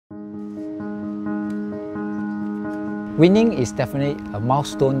Winning is definitely a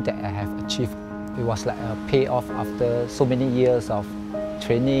milestone that I have achieved. It was like a payoff after so many years of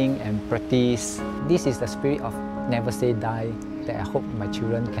training and practice. This is the spirit of never say die that I hope my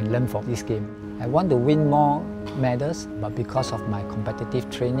children can learn from this game. I want to win more medals, but because of my competitive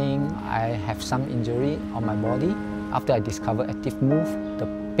training, I have some injury on my body. After I discovered ActivMove, the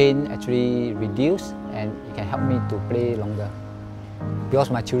pain actually reduced and it can help me to play longer. Because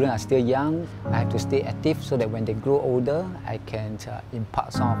my children are still young, I have to stay active so that when they grow older, I can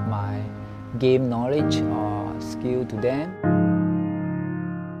impart some of my game knowledge or skill to them.